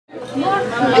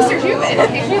Mr. Human. I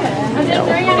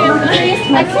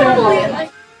can't believe it.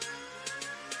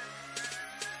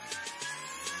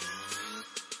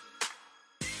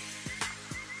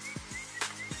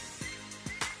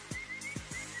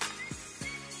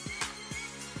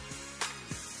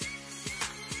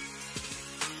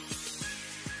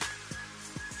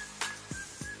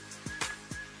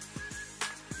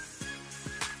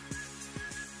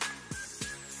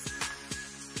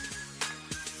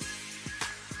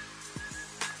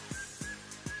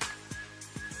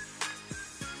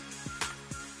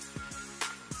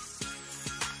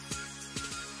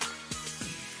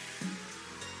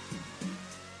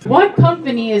 What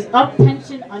company is Up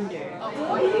Tension under? You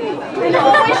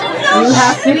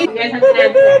have to. You guys have an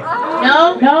answer.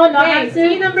 No? No, no answer.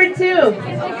 See number 2.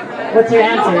 What's your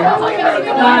answer?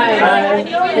 5,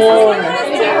 4,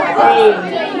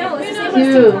 3,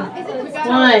 2,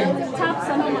 1.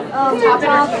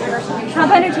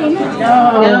 Top entertainment?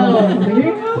 No.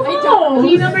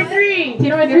 Team number 3. Team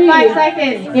number 3. 5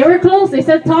 seconds. They were close. They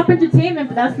said Top Entertainment,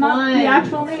 but that's not the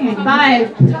actual name.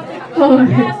 5, 4.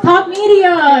 Top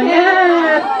Media.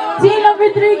 Yes. Team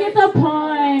number 3 gets a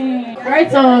point. All right.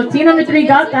 So team number 3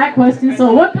 got that question.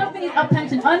 So what company is Up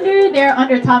Tension under? They're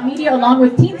under Top Media, along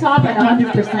with Team Top at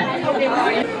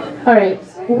 100%. All right.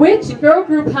 Which girl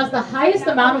group has the highest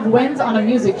amount of wins on a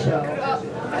music show?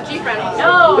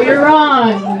 No, you're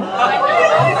wrong.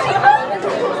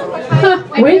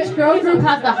 Which girl group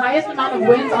has the highest amount of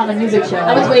wins on a music show?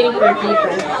 I was waiting for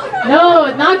G-Friend. No,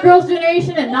 it's not Girls'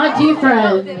 Generation and not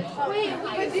G-Friend.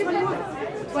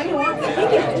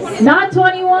 Not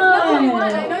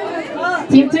 21.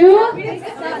 Team 2?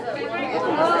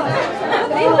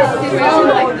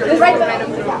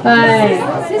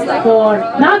 5, 4.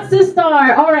 Not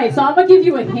Sistar. Alright, so I'm going to give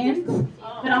you a hint.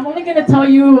 But I'm only going to tell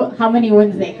you how many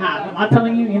wins they have. I'm not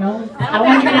telling you, you know. I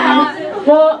want you to know.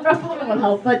 Well, Rafaela will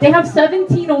help. But they have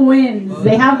 17 wins.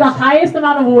 They have the highest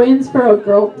amount of wins for a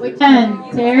girl. Which one?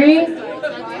 Terry?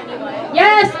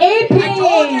 Yes, A-Pink!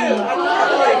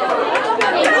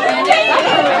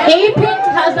 A-Pink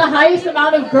has the highest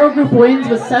amount of girl group wins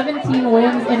with 17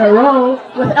 wins in a row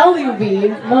with LUV.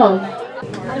 Love.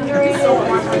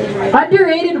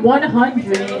 Underrated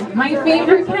 100. My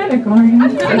favorite category.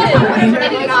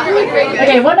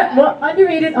 Okay, what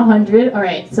underrated 100?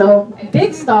 Alright, so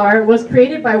Big Star was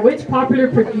created by which popular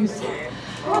producer?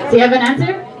 Do you have an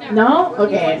answer? No?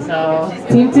 Okay, so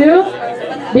Team 2.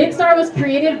 Big Star was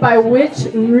created by which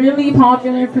really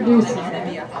popular producer?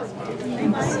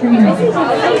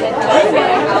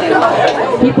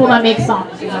 People that make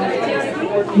songs, you know?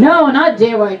 No, not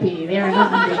JYP. They are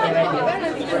not under JYP.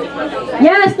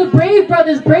 Yes, the Brave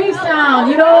Brothers, Brave Sound.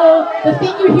 You know, the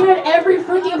thing you hear in every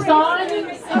freaking song?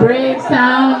 Brave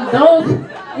Sound. Those,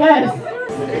 yes.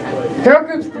 Girl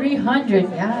Groups 300,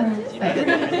 yes.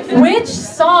 Which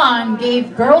song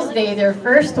gave Girls' Day their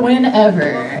first win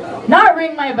ever? Not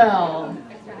Ring My Bell.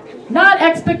 Not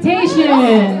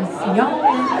Expectations.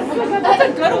 That's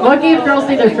a good one. What gave Girls'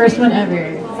 Day their first win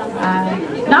ever?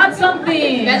 Not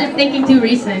Something. You guys are thinking too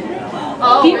recent.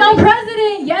 Oh, Female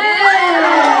President,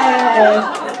 yes!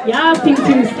 Yeah, Team 2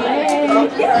 slay.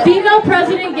 Female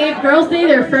President gave Girls' Day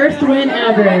their first win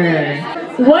ever.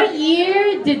 What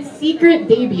year did Secret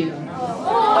debut?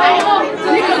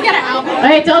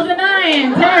 Okay,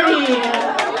 2009, Terry.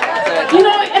 You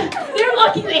know, they're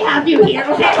lucky they have you here,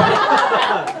 okay?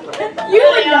 You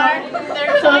really are.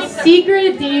 So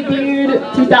Secret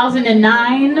debuted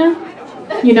 2009.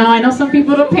 You know, I know some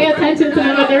people don't pay attention to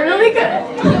them, but they're really good.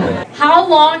 How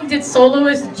long did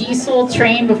soloist Jisoo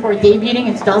train before debuting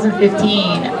in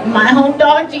 2015? My home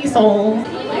dog Jisoo.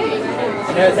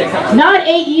 Not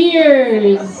 8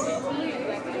 years.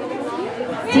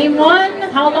 Team 1,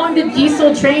 how long did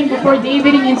Jisoo train before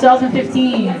debuting in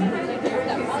 2015?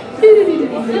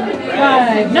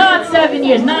 5, not 7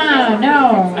 years. No.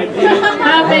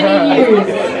 How many years?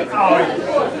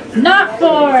 Not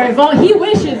 4. Well, he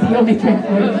wishes he only trained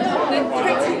 4 years.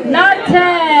 Not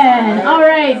 10.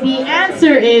 Alright, the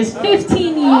answer is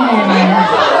 15 years.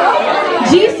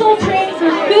 Jisoo trained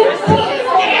for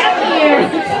 15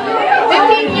 years.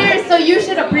 15 years, so you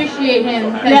should appreciate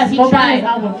him. Yes, he tried his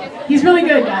album. He's really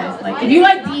good, guys. Like, if you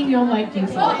like Dean, you'll like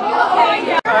Jisoo.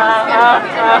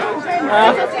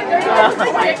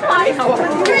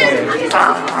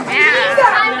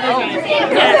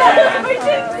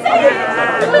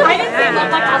 I didn't say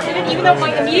love like accident, even though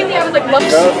like immediately I was like, love.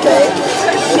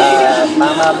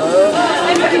 Mama Boo.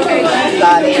 I'm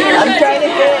trying to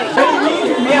think.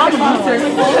 They have the monster.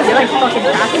 They're like fucking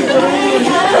cracking.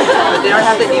 They don't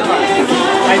have the new one.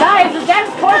 Guys, the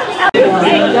dance course.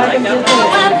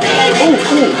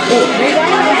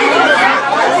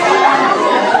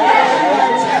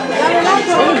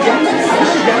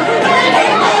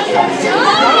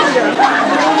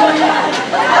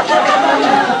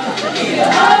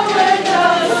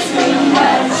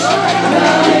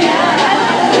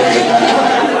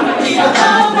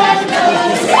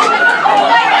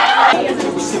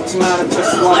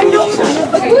 I know.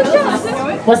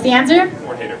 What's the answer?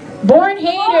 Born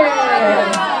Hater.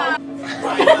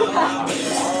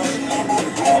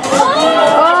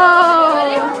 Oh.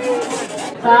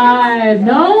 5,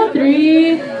 no.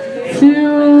 3,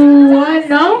 2, 1,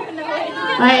 no.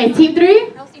 Alright, team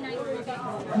 3.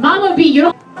 Mama B, you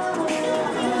don't.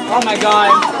 Oh my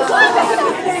god.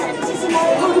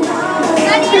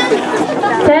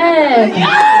 10, 9,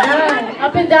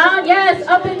 up and down, yes,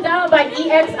 up and down by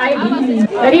EXID.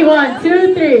 Ready, 1,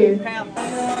 2, 3.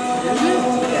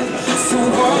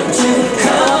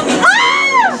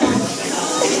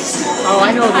 Oh,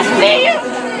 I know this.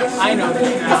 I know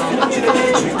this now.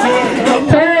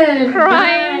 10,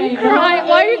 Crying, 9, crying.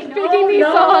 Why are you picking these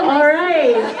songs?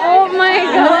 Alright. Oh my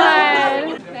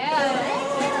god.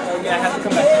 Yeah, I have to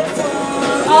come back.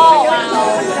 Oh wow.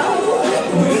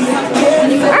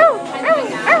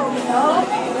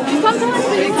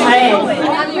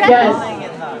 Yes.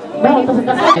 No, it doesn't.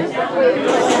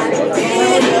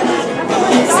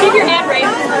 Keep your hand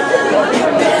raised.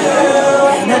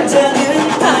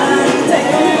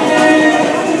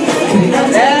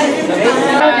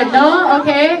 No?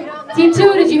 Okay. Team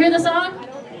 2, did you hear the song?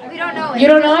 We don't know it. You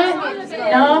don't know it?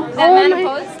 No? That man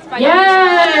opposed by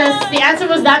Yes! The answer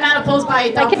was That Man Opposed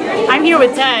by I'm here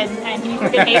with Ted, and he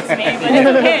freaking hates me, but it's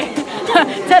okay.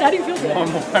 Ted, how do you feel today?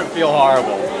 I feel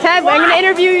horrible. Ted, I'm gonna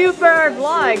interview you for our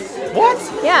vlog. What?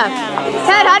 Yeah.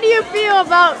 Ted, how do you feel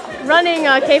about running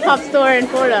a K-pop store in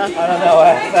Florida? I don't know.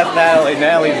 That's Natalie.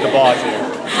 Natalie's the boss here.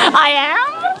 I am?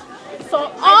 So,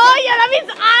 Oh yeah, that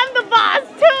means I'm the boss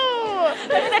too!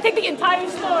 that means I take the entire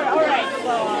store. Alright,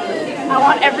 so I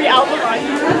want every album on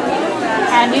here.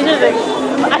 And these are the...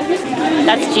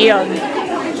 That's Jiyoung.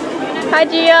 Hi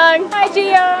Jiyoung. Hi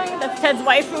Jiyoung. That's Ted's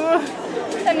waifu.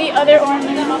 And the other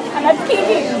ornament. And that's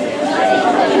Kiki.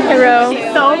 Hello.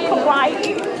 She's so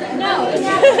kawaii. No.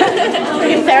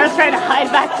 Sarah's trying to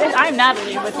hide back this. I'm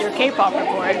Natalie with your K-pop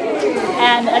report.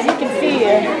 And as you can see,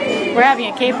 we're having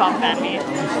a K-pop fan meet.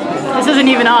 This isn't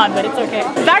even on, but it's okay.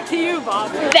 Back to you,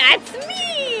 Bob. That's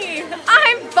me!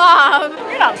 I'm Bob!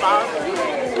 You're not Bob.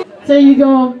 So you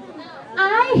go,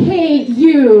 I hate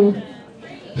you.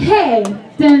 Hey.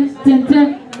 Dun, dun,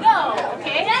 dun. No,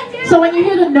 okay? So when you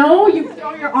hear the no, you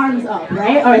throw your arms up,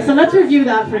 right? Alright, so let's review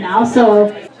that for now.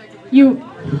 So you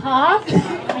hop,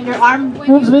 and your arm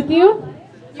moves with you,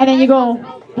 and then you go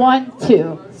 1,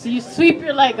 2. So you sweep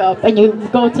your leg up, and you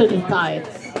go to the sides,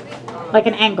 like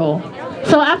an angle.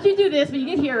 So after you do this, when you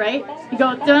get here, right, you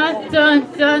go dun, dun,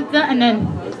 dun, dun,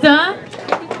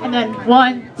 and then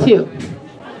 1, 2.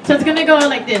 So it's gonna go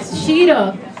like this.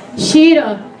 Sheeta,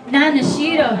 Sheeta, Nana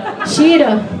Sheeta,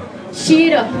 Sheeta,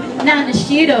 Sheeta, Nana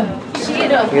Sheeta,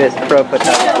 Sheeta. Look at this pro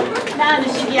potato. Nana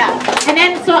Sheeta, yeah. And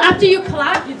then, so after you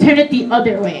clap, you turn it the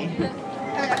other way.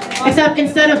 Except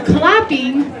instead of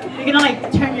clapping, you're gonna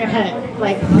like turn your head,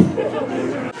 like.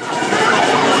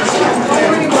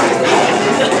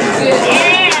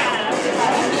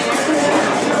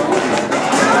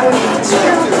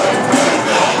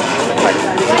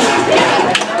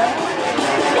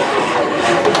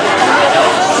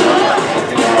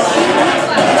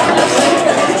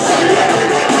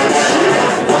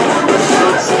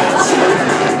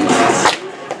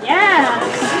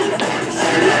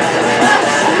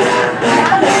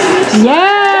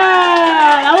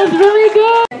 Yeah, that was really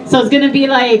good. So it's gonna be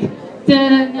like da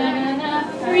na na na na,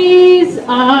 freeze,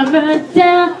 armor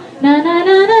down, na na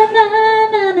na na na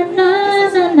na na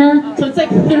na na. So it's like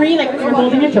 3, like you're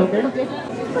holding a choker,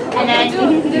 and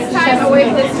then This time away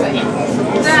this way.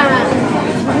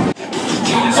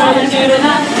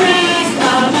 freeze,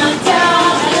 armor down,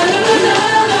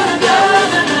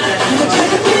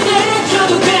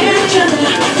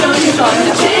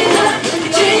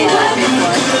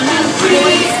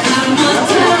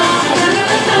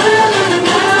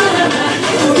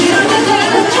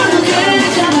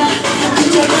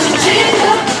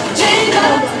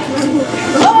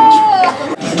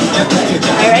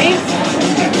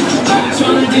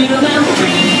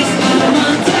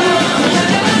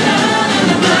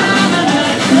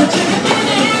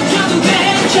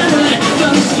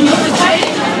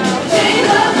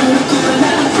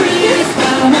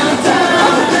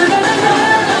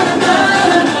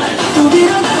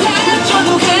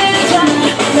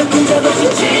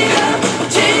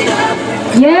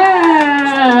 yeah.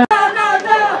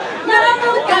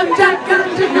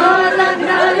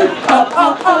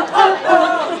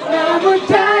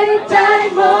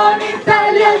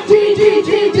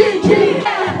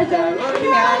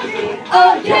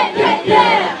 Oh yeah, yeah,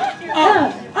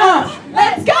 yeah.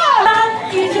 Let's go.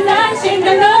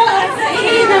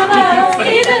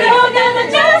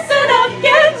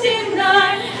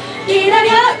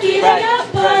 기다려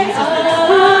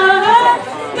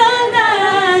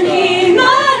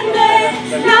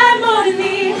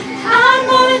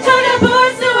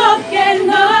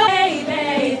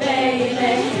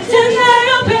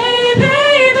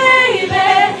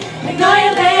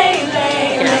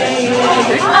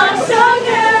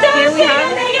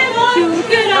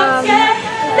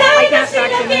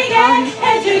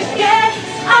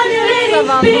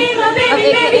of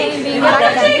AKA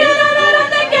being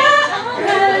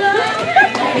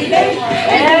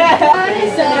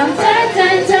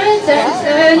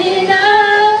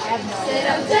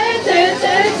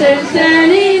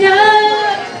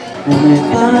오늘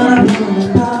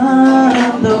밤은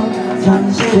바람도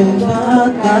상실인 것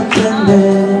같은데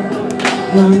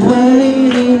넌 왜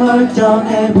이리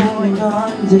멀쩡해 보인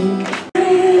건지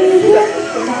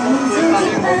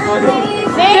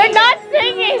They're not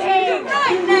singing.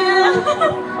 Right now,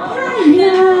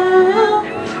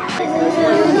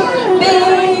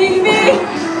 baby.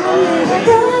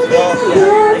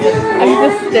 I'm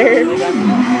disturbed.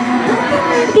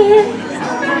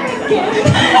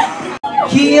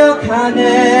 기억하네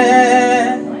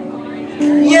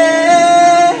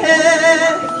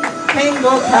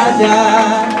행복하자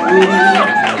우리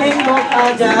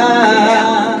행복하자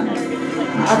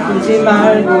아프지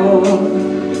말고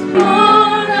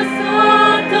멀어서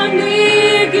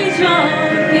떠들기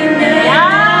전인데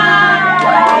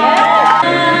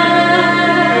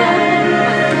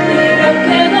이렇게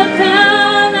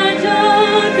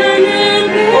나타나줬다는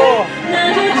게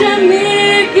나조차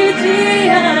믿기지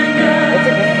않아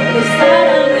내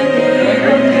사랑은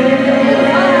이렇게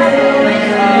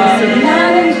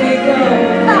나는 지금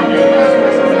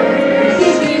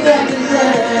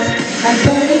I'm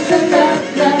burning for love,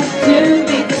 love to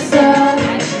be the sun.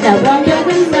 나 완벽은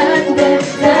난데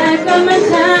달콤한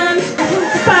삶.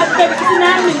 바닥에서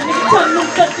나는 내게 첫눈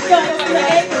떴을 거야.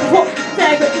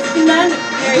 달고 있어 나는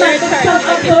말도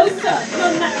펴고 있어. 넌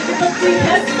나에게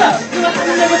버티했어. 너와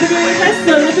하늘과 그를 했어.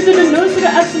 내 그들은 놀 수가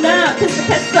없어 나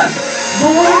패스했어. 뭘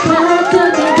봐도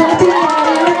내가 비하려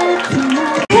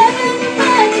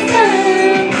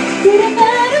그래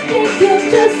나를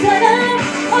비켜줘 사람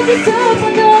어디서